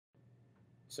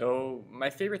So my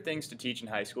favorite things to teach in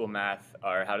high school math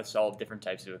are how to solve different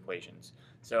types of equations.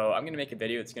 So I'm going to make a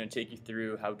video that's going to take you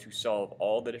through how to solve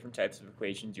all the different types of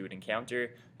equations you would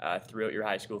encounter throughout your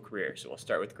high school career. So we'll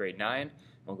start with grade 9,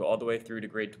 we'll go all the way through to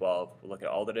grade 12. We'll look at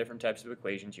all the different types of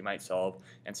equations you might solve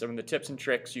and some of the tips and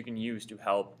tricks you can use to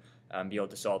help be able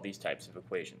to solve these types of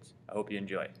equations. I hope you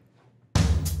enjoy.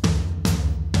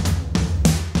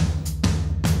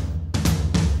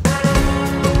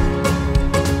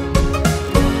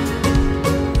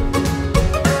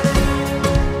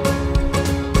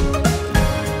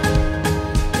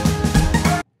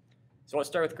 So let's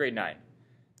start with grade 9.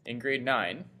 In grade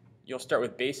 9, you'll start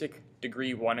with basic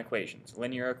degree 1 equations,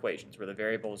 linear equations, where the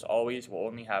variables always will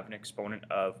only have an exponent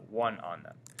of 1 on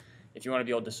them. If you want to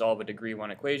be able to solve a degree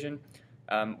 1 equation,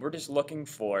 we're just looking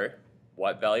for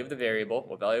what value of the variable,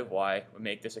 what value of y would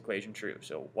make this equation true.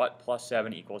 So what plus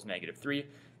 7 equals negative 3,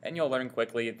 and you'll learn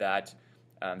quickly that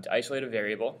to isolate a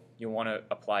variable, you'll want to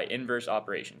apply inverse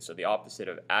operations. So the opposite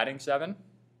of adding 7,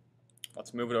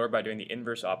 let's move it over by doing the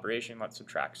inverse operation. Let's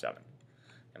subtract 7.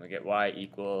 And we get y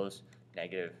equals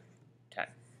negative 10.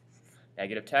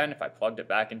 Negative 10, if I plugged it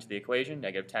back into the equation,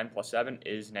 negative 10 plus 7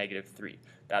 is negative 3.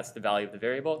 That's the value of the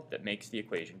variable that makes the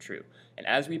equation true. And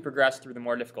as we progress through the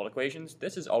more difficult equations,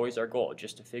 this is always our goal,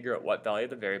 just to figure out what value of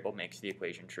the variable makes the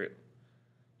equation true.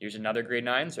 Here's another grade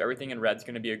 9, so everything in red is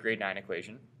going to be a grade 9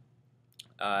 equation.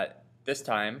 This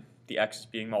time, the x is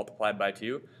being multiplied by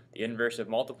 2. The inverse of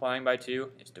multiplying by 2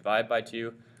 is divide by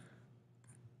 2.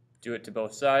 Do it to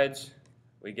both sides.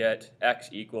 We get x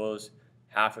equals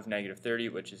half of negative 30,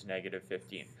 which is negative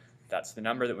 15. That's the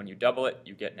number that when you double it,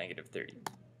 you get negative 30.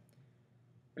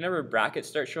 Whenever brackets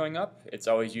start showing up, it's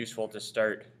always useful to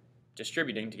start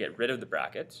distributing to get rid of the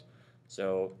brackets.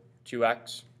 So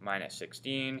 2x minus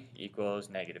 16 equals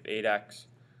negative 8x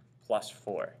plus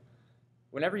 4.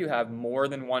 Whenever you have more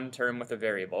than one term with a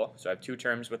variable, so I have two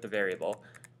terms with a variable,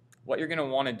 what you're going to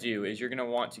want to do is you're going to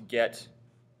want to get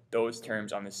those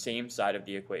terms on the same side of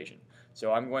the equation.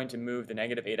 So I'm going to move the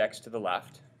negative 8x to the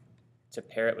left to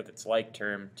pair it with its like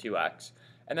term 2x,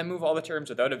 and then move all the terms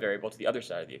without a variable to the other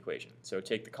side of the equation. So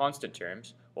take the constant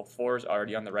terms, well 4 is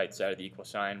already on the right side of the equal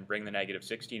sign, bring the negative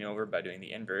 16 over by doing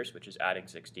the inverse, which is adding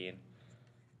 16.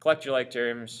 Collect your like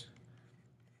terms,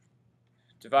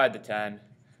 divide the 10,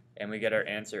 and we get our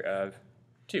answer of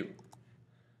 2.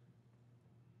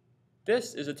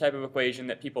 This is a type of equation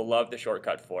that people love the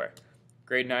shortcut for.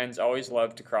 Grade 9s always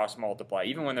love to cross multiply,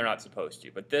 even when they're not supposed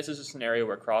to. But this is a scenario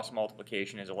where cross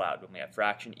multiplication is allowed, when we have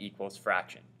fraction equals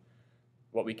fraction.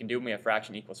 What we can do when we have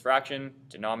fraction equals fraction,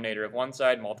 denominator of one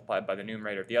side multiplied by the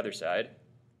numerator of the other side,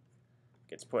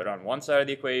 gets put on one side of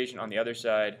the equation, on the other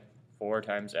side, 4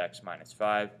 times x minus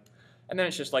 5. And then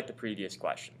it's just like the previous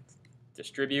question.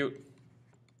 Distribute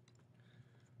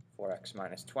 4x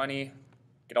minus 20.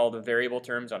 Get all the variable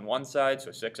terms on one side,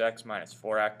 so 6x minus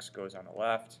 4x goes on the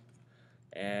left.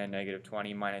 And negative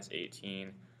 20 minus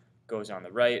 18 goes on the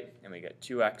right, and we get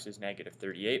 2x is negative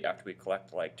 38 after we collect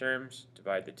the like terms,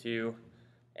 divide the 2,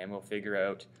 and we'll figure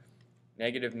out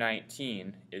negative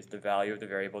 19 is the value of the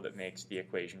variable that makes the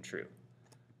equation true.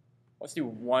 Let's do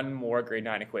one more grade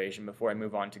 9 equation before I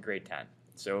move on to grade 10.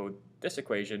 So this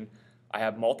equation, I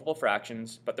have multiple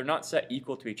fractions, but they're not set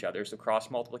equal to each other, so cross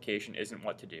multiplication isn't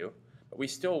what to do. But we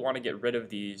still want to get rid of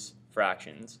these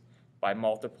fractions by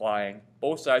multiplying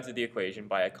both sides of the equation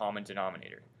by a common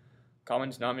denominator.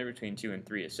 Common denominator between 2 and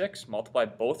 3 is 6. Multiply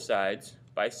both sides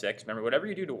by 6. Remember, whatever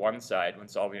you do to one side when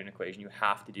solving an equation, you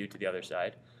have to do to the other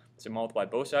side. So multiply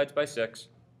both sides by 6,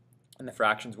 and the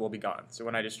fractions will be gone. So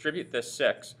when I distribute this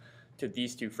 6 to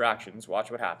these two fractions,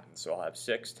 watch what happens. So I'll have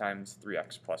 6 times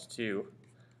 3x plus 2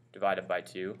 divided by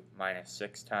 2 minus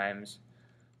 6 times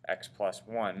x plus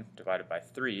 1 divided by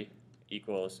 3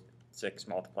 equals 6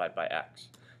 multiplied by x.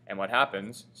 And what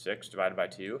happens, 6 divided by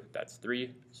 2, that's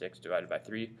 3, 6 divided by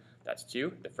 3, that's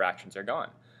 2, the fractions are gone.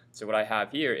 So what I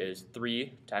have here is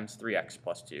 3 times 3x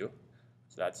plus 2,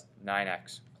 so that's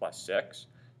 9x plus 6,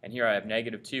 and here I have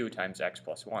negative 2 times x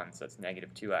plus 1, so that's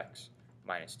negative 2x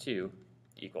minus 2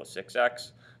 equals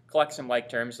 6x. Collect some like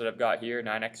terms that I've got here,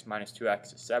 9x minus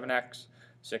 2x is 7x,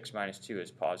 6 minus 2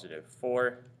 is positive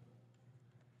 4.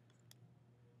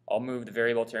 I'll move the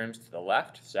variable terms to the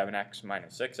left, 7x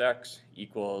minus 6x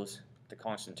equals the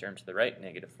constant term to the right,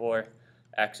 negative 4.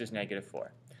 X is negative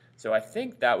 4. So I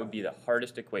think that would be the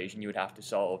hardest equation you would have to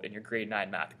solve in your grade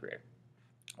 9 math career.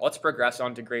 Let's progress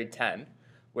on to grade 10,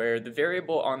 where the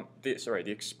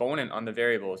exponent on the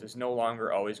variables is no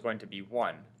longer always going to be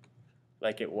 1,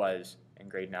 like it was in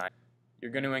grade 9.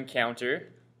 You're going to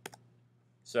encounter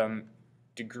some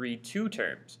degree 2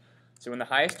 terms. So when the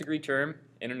highest degree term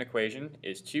in an equation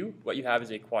is 2. What you have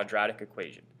is a quadratic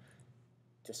equation.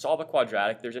 To solve a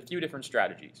quadratic, there's a few different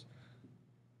strategies.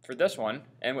 For this one,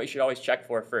 and what you should always check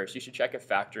for first, you should check if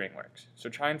factoring works. So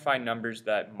try and find numbers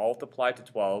that multiply to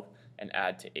 12 and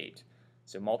add to 8.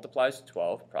 So multiplies to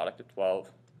 12, product of 12,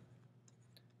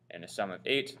 and a sum of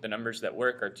 8. The numbers that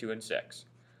work are 2 and 6.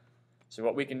 So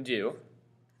what we can do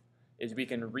is we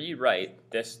can rewrite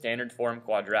this standard form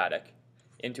quadratic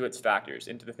into its factors,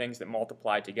 into the things that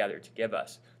multiply together to give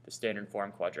us the standard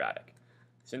form quadratic.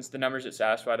 Since the numbers that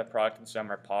satisfy the product and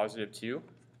sum are positive 2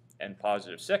 and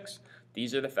positive 6,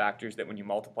 these are the factors that when you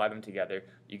multiply them together,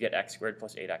 you get x squared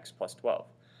plus 8x plus 12.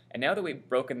 And now that we've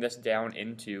broken this down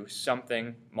into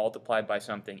something multiplied by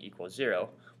something equals 0,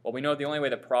 well, we know the only way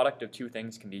the product of two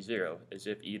things can be 0 is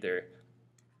if either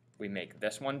we make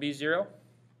this one be 0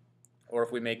 or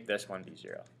if we make this one be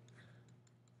 0.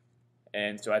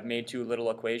 And so I've made two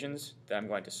little equations that I'm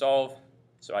going to solve.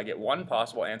 So I get one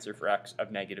possible answer for x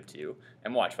of negative 2.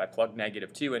 And watch, if I plug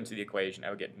negative 2 into the equation, I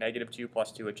would get negative 2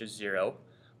 plus 2, which is 0,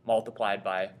 multiplied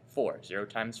by 4. 0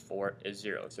 times 4 is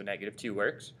 0. So negative 2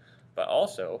 works. But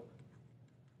also,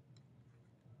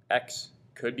 x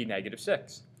could be negative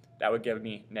 6. That would give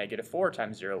me negative 4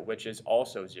 times 0, which is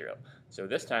also 0. So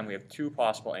this time we have two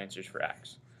possible answers for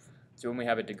x. So when we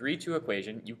have a degree 2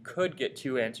 equation, you could get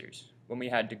two answers. When we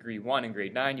had degree 1 in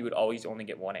grade 9, you would always only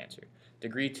get one answer.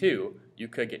 Degree 2, you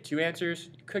could get two answers,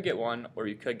 you could get one, or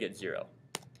you could get 0.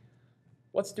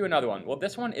 Let's do another one. Well,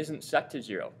 this one isn't set to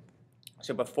 0.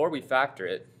 So before we factor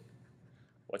it,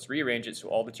 let's rearrange it so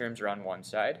all the terms are on one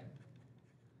side.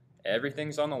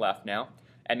 Everything's on the left now.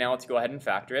 And now let's go ahead and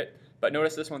factor it. But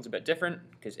notice this one's a bit different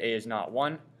because a is not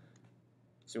 1.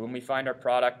 So when we find our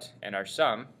product and our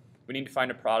sum, we need to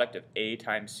find a product of a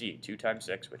times c, 2 times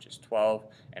 6, which is 12,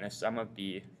 and a sum of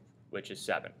b, which is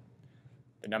 7.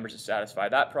 The numbers that satisfy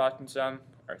that product and sum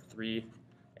are 3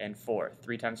 and 4.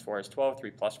 3 times 4 is 12,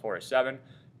 3 plus 4 is 7.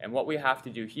 And what we have to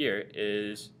do here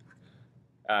is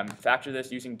factor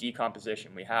this using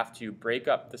decomposition. We have to break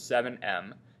up the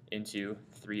 7m into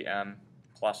 3m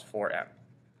plus 4m.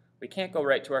 We can't go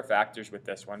right to our factors with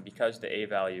this one because the a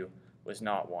value was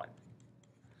not 1.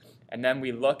 And then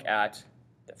we look at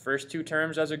the first two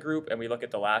terms as a group and we look at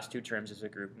the last two terms as a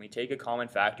group. And we take a common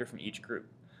factor from each group.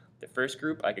 The first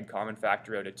group, I could common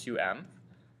factor out a 2m.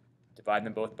 Divide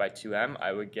them both by 2m,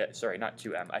 I would get, sorry, not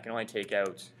 2m, I can only take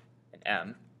out an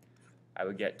m. I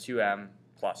would get 2m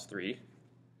plus 3.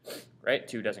 Right?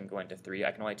 2 doesn't go into 3.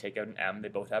 I can only take out an m. They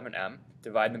both have an m.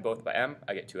 Divide them both by m.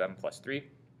 I get 2m plus 3.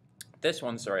 This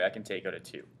one, sorry, I can take out a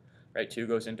 2. Right? 2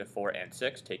 goes into 4 and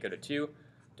 6. Take out a 2.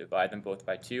 Divide them both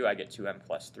by 2. I get 2m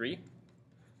plus 3.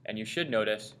 And you should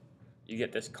notice you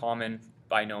get this common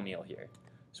binomial here.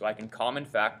 So I can common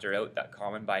factor out that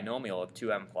common binomial of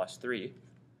 2m plus 3.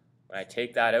 When I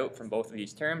take that out from both of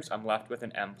these terms, I'm left with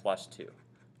an m plus 2.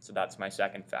 So that's my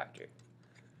second factor.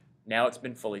 Now it's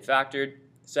been fully factored.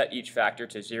 Set each factor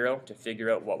to 0 to figure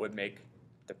out what would make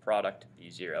the product be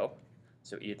 0.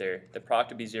 So either the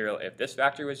product would be 0 if this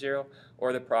factor was 0,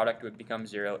 or the product would become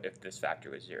 0 if this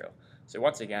factor was 0. So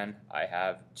once again, I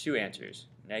have two answers.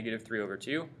 Negative 3 over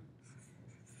 2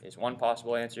 is one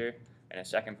possible answer, and a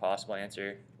second possible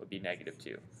answer would be negative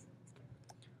 2.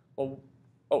 Well,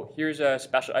 oh, here's a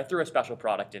special, I threw a special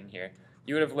product in here.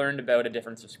 You would have learned about a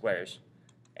difference of squares,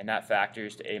 and that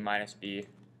factors to a minus b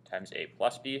times a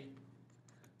plus b.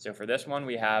 So for this one,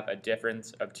 we have a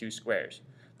difference of two squares.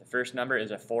 The first number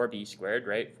is a 4b squared,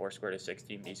 right? 4 squared is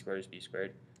 16, b squared is b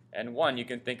squared. And 1, you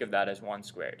can think of that as 1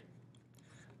 squared.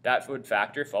 That would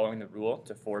factor, following the rule,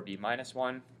 to 4b minus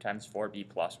 1 times 4b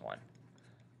plus 1.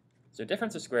 So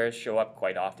difference of squares show up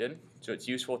quite often, so it's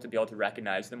useful to be able to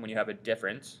recognize them when you have a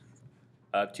difference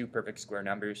of two perfect square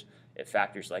numbers. It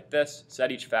factors like this.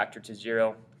 Set each factor to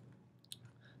 0,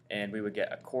 and we would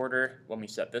get a quarter when we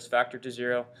set this factor to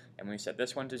 0, and when we set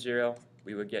this one to 0,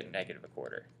 we would get negative a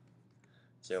quarter.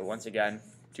 So once again,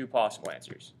 two possible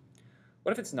answers.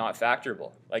 What if it's not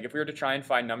factorable? Like if we were to try and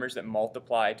find numbers that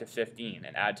multiply to 15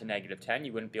 and add to negative 10,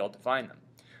 you wouldn't be able to find them.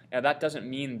 Now that doesn't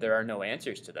mean there are no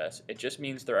answers to this, it just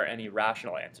means there are any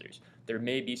rational answers. There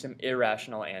may be some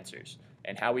irrational answers,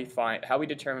 and how we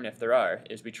determine if there are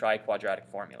is we try quadratic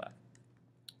formula.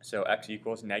 So x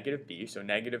equals negative b, so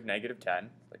negative negative 10,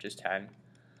 which is 10,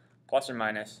 plus or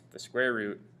minus the square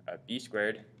root of b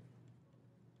squared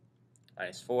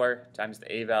minus 4 times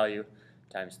the a value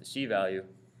times the c value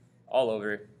all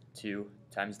over 2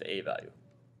 times the a value.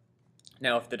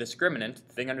 Now if the discriminant,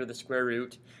 the thing under the square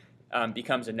root,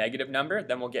 becomes a negative number,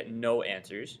 then we'll get no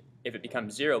answers. If it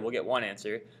becomes 0, we'll get one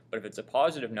answer, but if it's a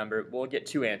positive number, we'll get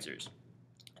two answers.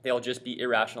 They'll just be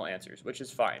irrational answers, which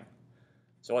is fine.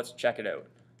 So let's check it out.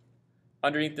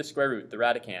 Underneath the square root, the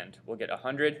radicand, we'll get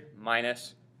 100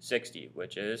 minus 60,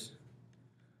 which is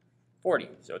 40.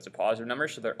 So it's a positive number,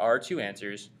 so there are two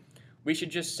answers. We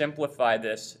should just simplify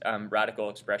this radical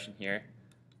expression here.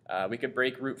 We could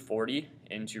break root 40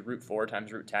 into root 4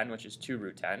 times root 10, which is 2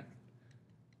 root 10.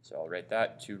 So I'll write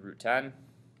that, 2 root 10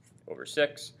 over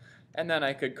 6. And then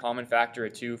I could common factor a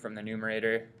 2 from the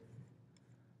numerator,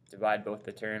 divide both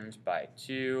the terms by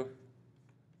 2,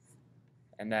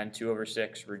 and then 2 over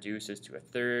 6 reduces to a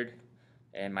third.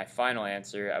 And my final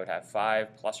answer, I would have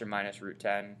 5 plus or minus root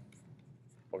 10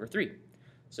 over 3.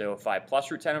 So 5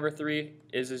 plus root 10 over 3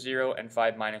 is a 0, and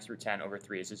 5 minus root 10 over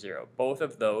 3 is a 0. Both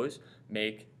of those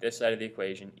make this side of the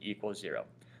equation equal 0.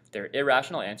 They're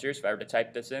irrational answers. If I were to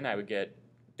type this in, I would get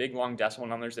big long decimal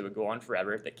numbers that would go on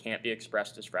forever that can't be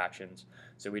expressed as fractions.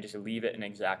 So we just leave it in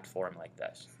exact form like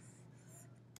this.